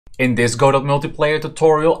In this Godot Multiplayer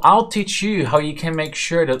tutorial, I'll teach you how you can make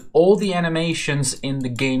sure that all the animations in the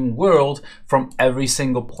game world from every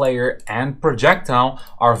single player and projectile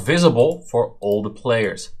are visible for all the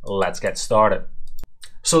players. Let's get started.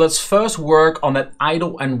 So let's first work on that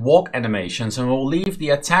idle and walk animations, and we'll leave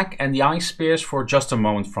the attack and the ice spears for just a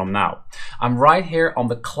moment from now. I'm right here on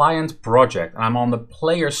the client project and I'm on the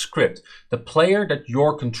player script, the player that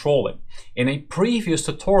you're controlling. In a previous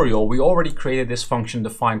tutorial, we already created this function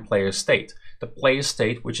define player state. The player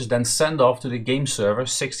state which is then sent off to the game server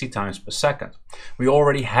 60 times per second. We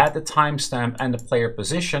already had the timestamp and the player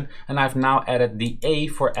position, and I've now added the A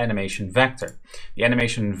for animation vector. The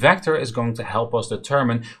animation vector is going to help us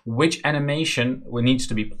determine which animation needs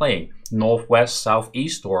to be playing, north, west, south,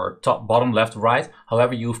 east, or top, bottom, left, right,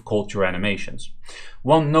 however you've called your animations.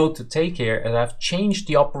 One note to take here is I've changed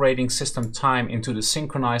the operating system time into the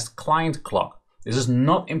synchronized client clock. This is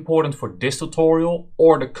not important for this tutorial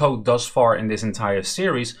or the code thus far in this entire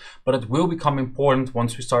series, but it will become important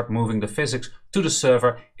once we start moving the physics to the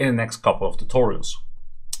server in the next couple of tutorials.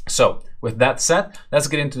 So with that said, let's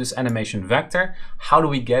get into this animation vector. How do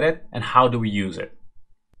we get it and how do we use it?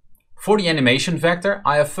 For the animation vector,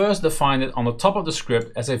 I have first defined it on the top of the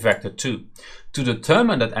script as a vector2. To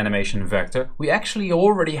determine that animation vector, we actually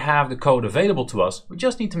already have the code available to us. We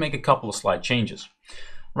just need to make a couple of slight changes.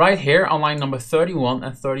 Right here on line number 31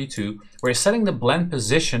 and 32, we're setting the blend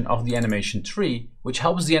position of the animation tree, which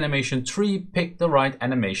helps the animation tree pick the right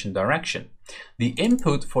animation direction. The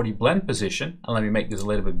input for the blend position, and let me make this a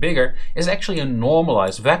little bit bigger, is actually a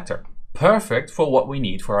normalized vector, perfect for what we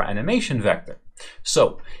need for our animation vector.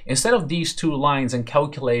 So instead of these two lines and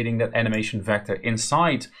calculating that animation vector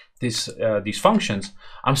inside these functions,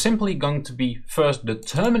 I'm simply going to be first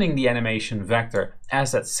determining the animation vector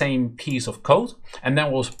as that same piece of code, and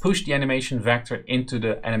then we'll push the animation vector into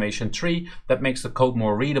the animation tree. That makes the code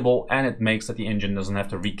more readable, and it makes that the engine doesn't have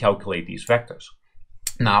to recalculate these vectors.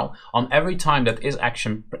 Now, on every time that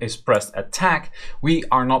is pressed attack, we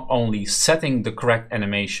are not only setting the correct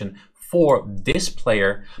animation for this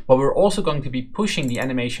player, but we're also going to be pushing the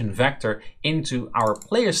animation vector into our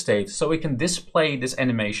player state so we can display this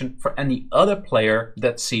animation for any other player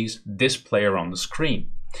that sees this player on the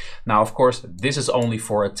screen. Now, of course, this is only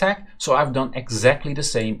for attack, so I've done exactly the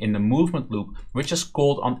same in the movement loop, which is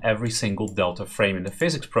called on every single delta frame in the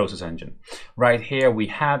physics process engine. Right here we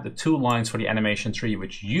had the two lines for the animation tree,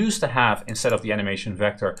 which used to have, instead of the animation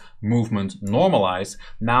vector, movement normalized.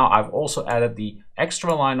 Now I've also added the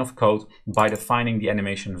extra line of code by defining the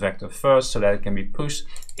animation vector first so that it can be pushed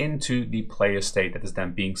into the player state that is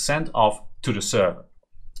then being sent off to the server.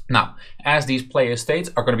 Now, as these player states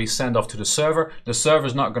are going to be sent off to the server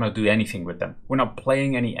is not going to do anything with them. We're not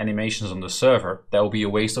playing any animations on the server. That will be a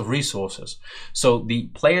waste of resources. So the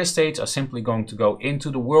player states are simply going to go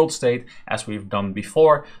into the world state as we've done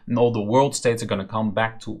before, and all the world states are going to come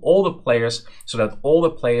back to all the players so that all the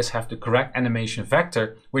players have the correct animation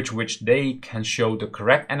vector, which they can show the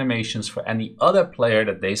correct animations for any other player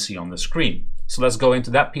that they see on the screen. So let's go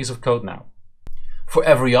into that piece of code now. For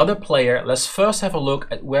every other player, let's first have a look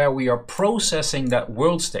at where we are processing that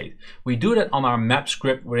world state. We do that on our map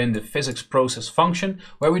script within the physics process function,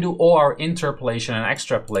 where we do all our interpolation and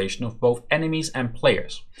extrapolation of both enemies and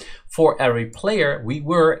players. For every player, we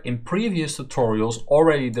were in previous tutorials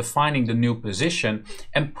already defining the new position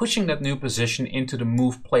and pushing that new position into the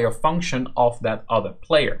move player function of that other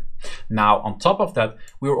player. Now, on top of that,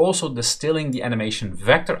 we're also distilling the animation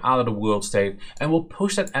vector out of the world state, and we'll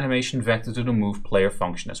push that animation vector to the move player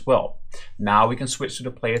function as well. Now we can switch to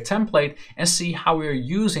the player template and see how we are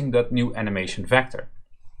using that new animation vector.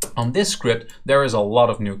 On this script, there is a lot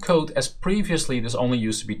of new code, as previously this only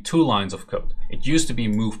used to be two lines of code. It used to be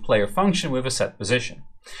move player function with a set position.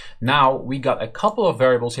 Now we got a couple of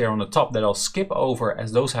variables here on the top that I'll skip over,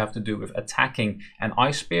 as those have to do with attacking and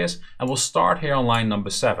ice spears, and we'll start here on line number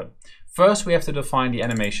 7. First, we have to define the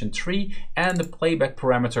animation tree and the playback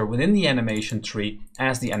parameter within the animation tree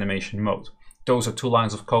as the animation mode. Those are two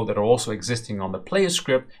lines of code that are also existing on the player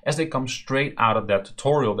script, as they come straight out of that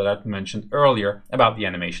tutorial that I mentioned earlier about the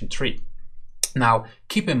animation tree. Now,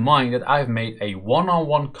 keep in mind that I've made a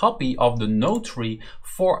one-on-one copy of the node tree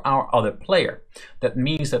for our other player. That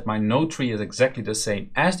means that my node tree is exactly the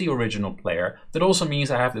same as the original player. That also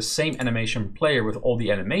means I have the same animation player with all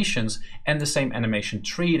the animations and the same animation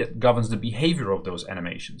tree that governs the behavior of those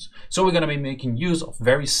animations. So we're going to be making use of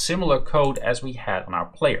very similar code as we had on our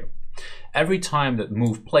player. Every time that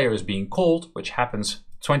move player is being called, which happens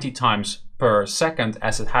 20 times per second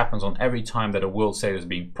as it happens on every time that a world state is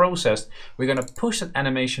being processed, we're going to push that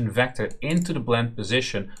animation vector into the blend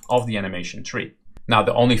position of the animation tree. Now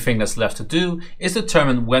the only thing that's left to do is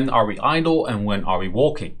determine when are we idle and when are we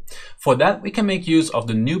walking. For that we can make use of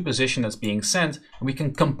the new position that's being sent, and we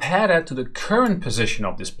can compare that to the current position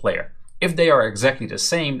of this player. If they are exactly the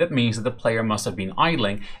same, that means that the player must have been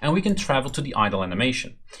idling, and we can travel to the idle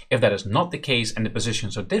animation. If that is not the case and the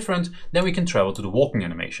positions are different, then we can travel to the walking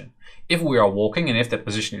animation. If we are walking and if that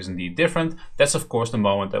position is indeed different, that's of course the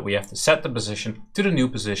moment that we have to set the position to the new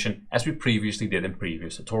position as we previously did in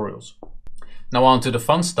previous tutorials. Now on to the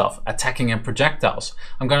fun stuff, attacking and projectiles.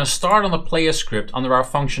 I'm going to start on the player script under our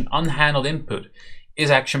function unhandled input. Is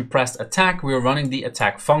action pressed attack, we are running the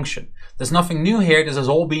attack function. There's nothing new here, this has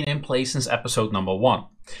all been in place since episode number 1.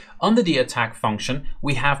 Under the attack function,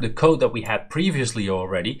 we have the code that we had previously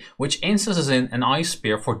already, which instances in an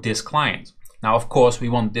iSphere for this client. Now of course we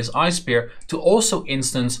want this iSphere to also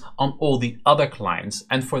instance on all the other clients,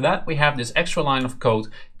 and for that we have this extra line of code,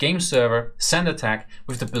 game server send attack,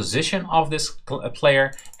 with the position of this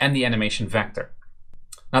player and the animation vector.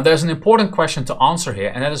 Now there's an important question to answer here,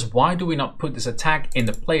 and that is why do we not put this attack in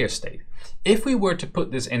the player state? If we were to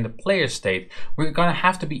put this in the player state, we're going to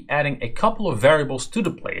have to be adding a couple of variables to the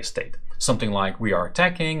player state. Something like we are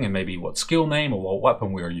attacking and maybe what skill name or what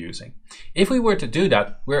weapon we are using. If we were to do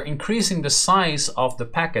that, we're increasing the size of the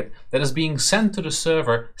packet that is being sent to the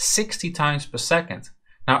server 60 times per second.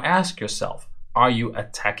 Now ask yourself, are you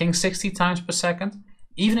attacking 60 times per second?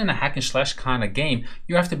 Even in a hack and slash kind of game,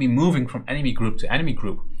 you have to be moving from enemy group to enemy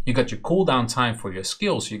group. You got your cooldown time for your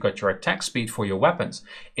skills, you got your attack speed for your weapons.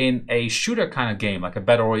 In a shooter kind of game like a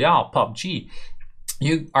Battle Royale, PUBG,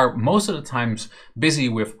 you are most of the times busy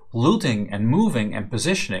with looting and moving and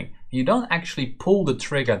positioning. You don't actually pull the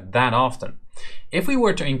trigger that often. If we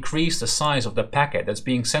were to increase the size of the packet that's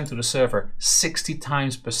being sent to the server 60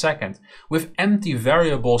 times per second with empty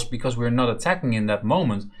variables because we're not attacking in that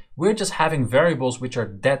moment, we're just having variables which are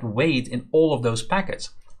dead weight in all of those packets.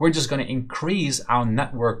 We're just going to increase our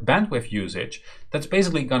network bandwidth usage. That's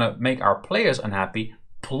basically going to make our players unhappy.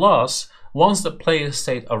 Plus, once the player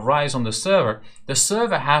state arrives on the server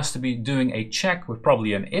has to be doing a check with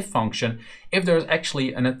probably an if function if there's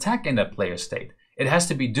actually an attack in that player state. It has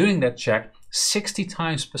to be doing that check 60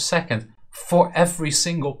 times per second for every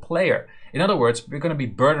single player. In other words, we're going to be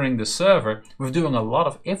burdening the server with doing a lot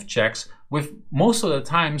of if checks, with most of the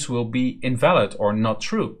times will be invalid or not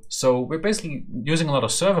true. So we're basically using a lot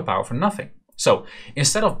of server power for nothing. So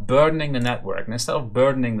instead of burdening the network and instead of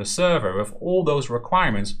burdening the server with all those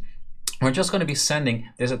requirements, we're just going to be sending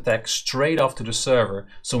this attack straight off to the server.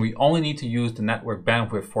 So we only need to use the network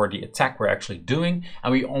bandwidth for the attack we're actually doing,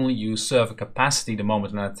 and we only use server capacity the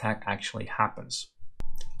moment an attack actually happens.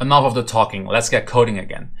 Enough of the talking, let's get coding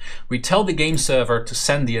again. We tell the game server to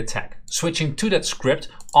send the attack. Switching to that script,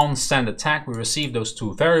 on send attack, we receive those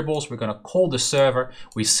two variables. We're going to call the server.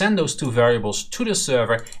 We send those two variables to the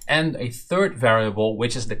server and a third variable,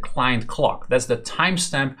 which is the client clock. That's the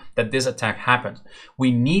timestamp that this attack happened.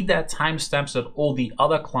 We need that timestamp so that all the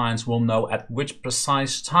other clients will know at which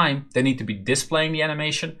precise time they need to be displaying the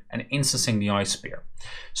animation and instancing the iSphere.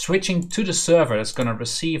 Switching to the server that's going to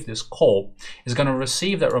receive this call is going to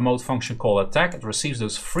receive that remote function call attack. It receives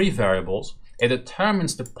those three variables. It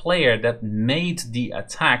determines the player that made the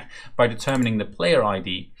attack by determining the player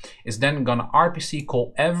ID. Is then going to RPC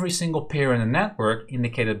call every single peer in the network,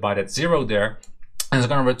 indicated by that 0 there, and is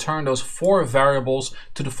going to return those 4 variables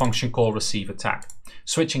to the function call receive attack.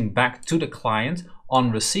 Switching back to the client, on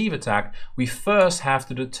receive attack, we first have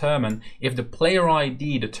to determine if the player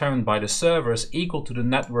ID determined by the server is equal to the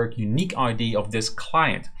network unique ID of this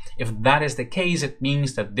client. If that is the case, it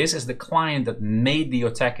means that this is the client that made the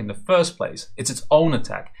attack in the first place. It's its own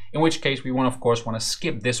attack, in which case we of course want to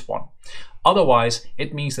skip this one. Otherwise,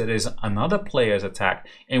 it means that it is another player's attack,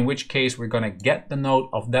 in which case we're going to get the node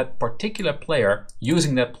of that particular player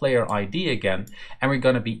using that player ID again, and we're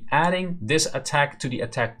going to be adding this attack to the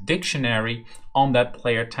attack dictionary on that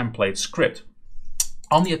player template script.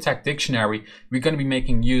 On the attack dictionary, we're going to be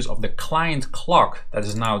making use of the client clock that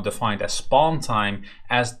is now defined as spawn time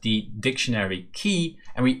as the dictionary key,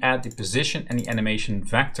 and we add the position and the animation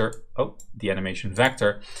vector,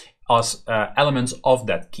 as elements of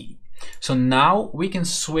that key. So now we can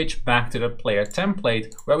switch back to the player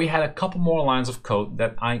template where we had a couple more lines of code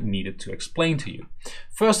that I needed to explain to you.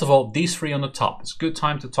 First of all, these three on the top, it's a good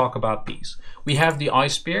time to talk about these. We have the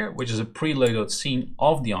iSphere, which is a preloaded scene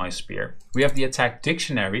of the iSphere. We have the attack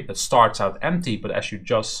dictionary that starts out empty, but as you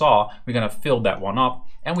just saw, we're going to fill that one up.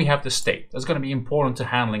 And we have the state. That's going to be important to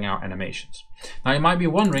handling our animations. Now you might be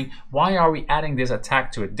wondering, why are we adding this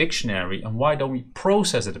attack to a dictionary and why don't we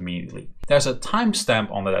process it immediately? There's a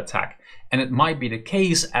timestamp on that attack. And it might be the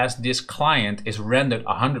case, as this client is rendered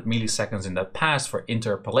 100 milliseconds in the past for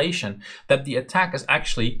interpolation, that the attack is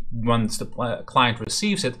actually, once the client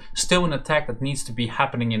receives it, still an attack that needs to be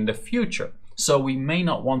happening in the future. So we may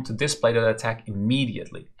not want to display that attack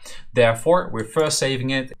immediately. Therefore, we're first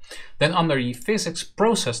saving it. Then under the physics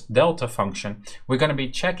process delta function, we're going to be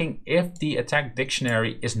checking if the attack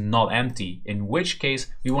dictionary is not empty, in which case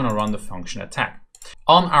we want to run the function attack.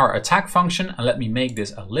 On our attack function, and let me make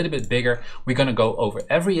this a little bit bigger, we're going to go over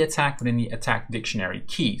every attack within the attack dictionary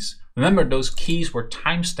keys. Remember, those keys were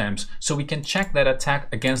timestamps, so we can check that attack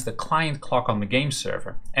against the client clock on the game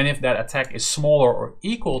server. And if that attack is smaller or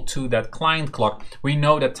equal to that client clock, we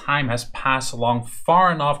know that time has passed along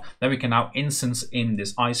far enough that we can now instance in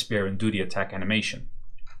this iSphere and do the attack animation.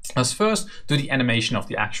 Let's first do the animation of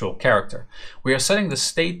the actual character. We are setting the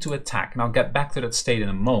state to attack, and I'll get back to that state in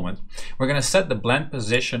a moment. We're going to set the blend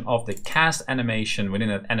position of the cast animation within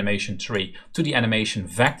that animation tree to the animation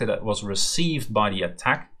vector that was received by the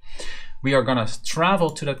attack. We are going to travel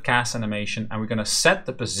to that cast animation, and we're going to set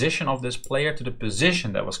the position of this player to the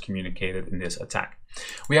position that was communicated in this attack.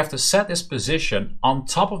 We have to set this position on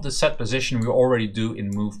top of the set position we already do in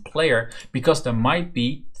move player, because there might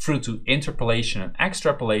be, through to interpolation and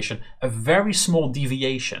extrapolation, a very small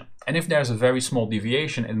deviation. And if there's a very small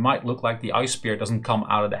deviation, it might look like the ice spear doesn't come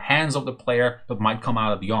out of the hands of the player, but might come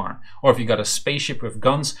out of the arm. Or if you got a spaceship with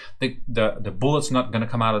guns, the bullet's not going to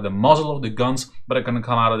come out of the muzzle of the guns, but are going to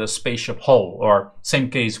come out of the spaceship hull. Or same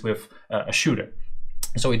case with a shooter.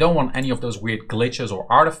 So we don't want any of those weird glitches or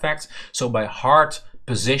artifacts. So by hard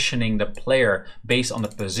positioning the player based on the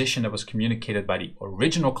position that was communicated by the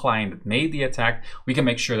original client that made the attack, we can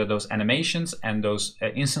make sure that those animations and those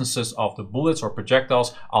instances of the bullets or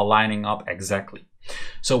projectiles are lining up exactly.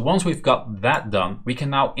 So once we've got that done, we can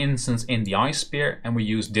now instance in the ice spear, and we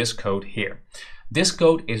use this code here. This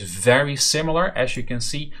code is very similar, as you can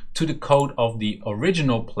see, to the code of the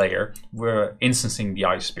original player we're instancing the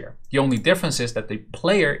ice spear. The only difference is that the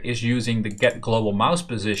player is using the get global mouse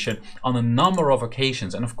position on a number of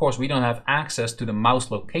occasions. And of course, we don't have access to the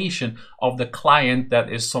mouse location of the client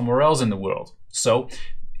that is somewhere else in the world. So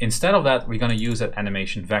instead of that, we're going to use that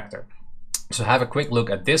animation vector. So have a quick look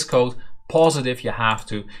at this code. Pause it if you have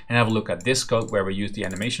to, and have a look at this code where we use the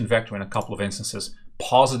animation vector in a couple of instances.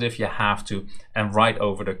 Pause it if you have to, and write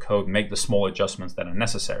over the code, make the small adjustments that are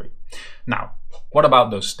necessary. Now, what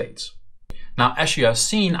about those states? Now, as you have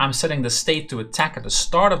seen, I'm setting the state to attack at the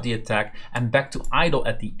start of the attack and back to idle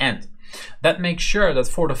at the end. That makes sure that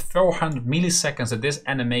for the 400 milliseconds that this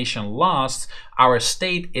animation lasts, our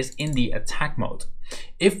state is in the attack mode.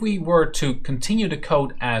 If we were to continue the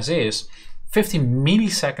code as is, 15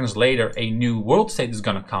 milliseconds later, a new world state is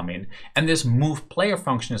going to come in, and this move player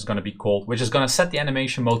function is going to be called, which is going to set the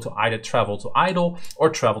animation mode to either travel to idle or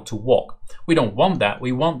travel to walk. We don't want that.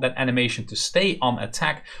 We want that animation to stay on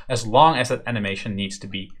attack as long as that animation needs to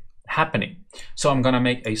be happening. So I'm going to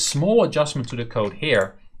make a small adjustment to the code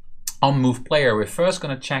here. On move player, we're first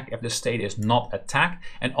going to check if the state is not attack,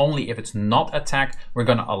 and only if it's not attack, we're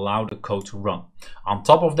going to allow the code to run. On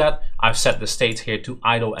top of that, I've set the states here to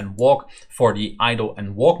idle and walk for the idle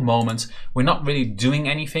and walk moments. We're not really doing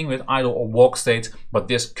anything with idle or walk states, but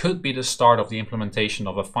this could be the start of the implementation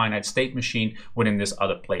of a finite state machine within this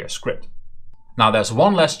other player script. Now there's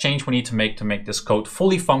one less change we need to make this code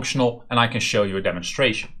fully functional, and I can show you a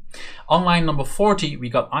demonstration. On line number 40, we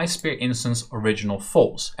got iSphere instance original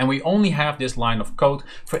false, and we only have this line of code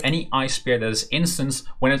for any iSphere that is instanced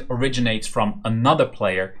when it originates from another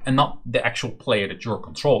player and not the actual player that you're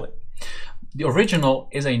controlling. The original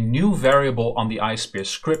is a new variable on the iSphere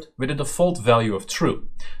script with a default value of true.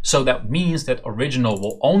 So that means that original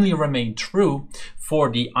will only remain true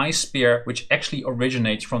for the iSphere which actually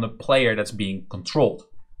originates from the player that's being controlled.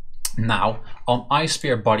 Now, on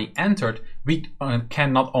iSphere body entered, we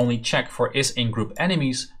can not only check for is in group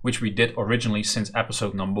enemies, which we did originally since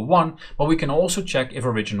episode number 1, but we can also check if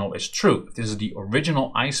original is true, if this is the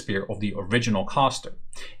original iSphere of the original caster.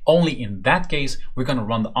 Only in that case, we're going to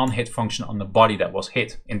run the onHit function on the body that was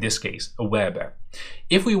hit, in this case, a werebear.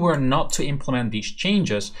 If we were not to implement these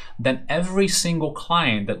changes, then every single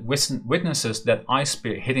client that witnesses that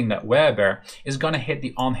iSphere hitting that werebear is going to hit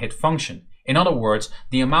the onHit function. In other words,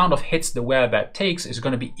 the amount of hits the werebear takes is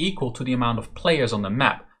going to be equal to the amount of players on the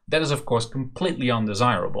map. That is of course completely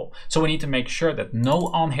undesirable. So we need to make sure that no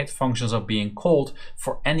on-hit functions are being called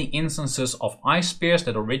for any instances of iSpheres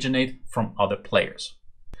that originate from other players.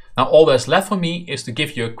 Now all that's left for me is to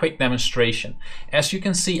give you a quick demonstration. As you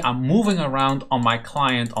can see, I'm moving around on my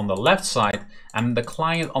client on the left side, and the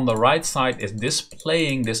client on the right side is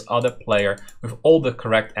displaying this other player with all the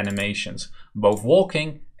correct animations, both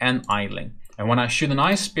walking and idling. And when I shoot an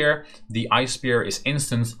ice spear, the ice spear is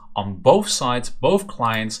instanced on both sides, both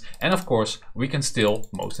clients, and of course we can still,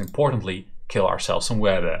 most importantly, kill ourselves some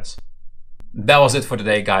weirdos. That was it for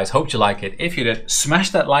today, guys. Hope you like it. If you did, smash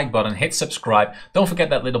that like button, hit subscribe. Don't forget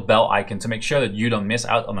that little bell icon to make sure that you don't miss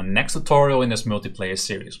out on the next tutorial in this multiplayer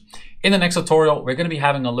series. In the next tutorial, we're going to be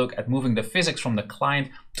having a look at moving the physics from the client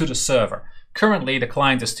to the server. Currently, the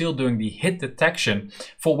client is still doing the hit detection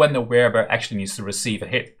for when the werebear actually needs to receive a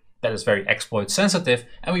hit. That is very exploit sensitive,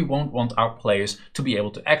 and we won't want our players to be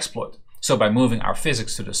able to exploit. So by moving our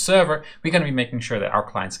physics to the server, we're going to be making sure that our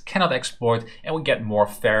clients cannot exploit and we get more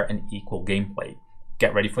fair and equal gameplay.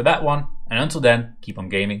 Get ready for that one, and until then, keep on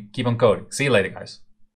gaming, keep on coding. See you later, guys.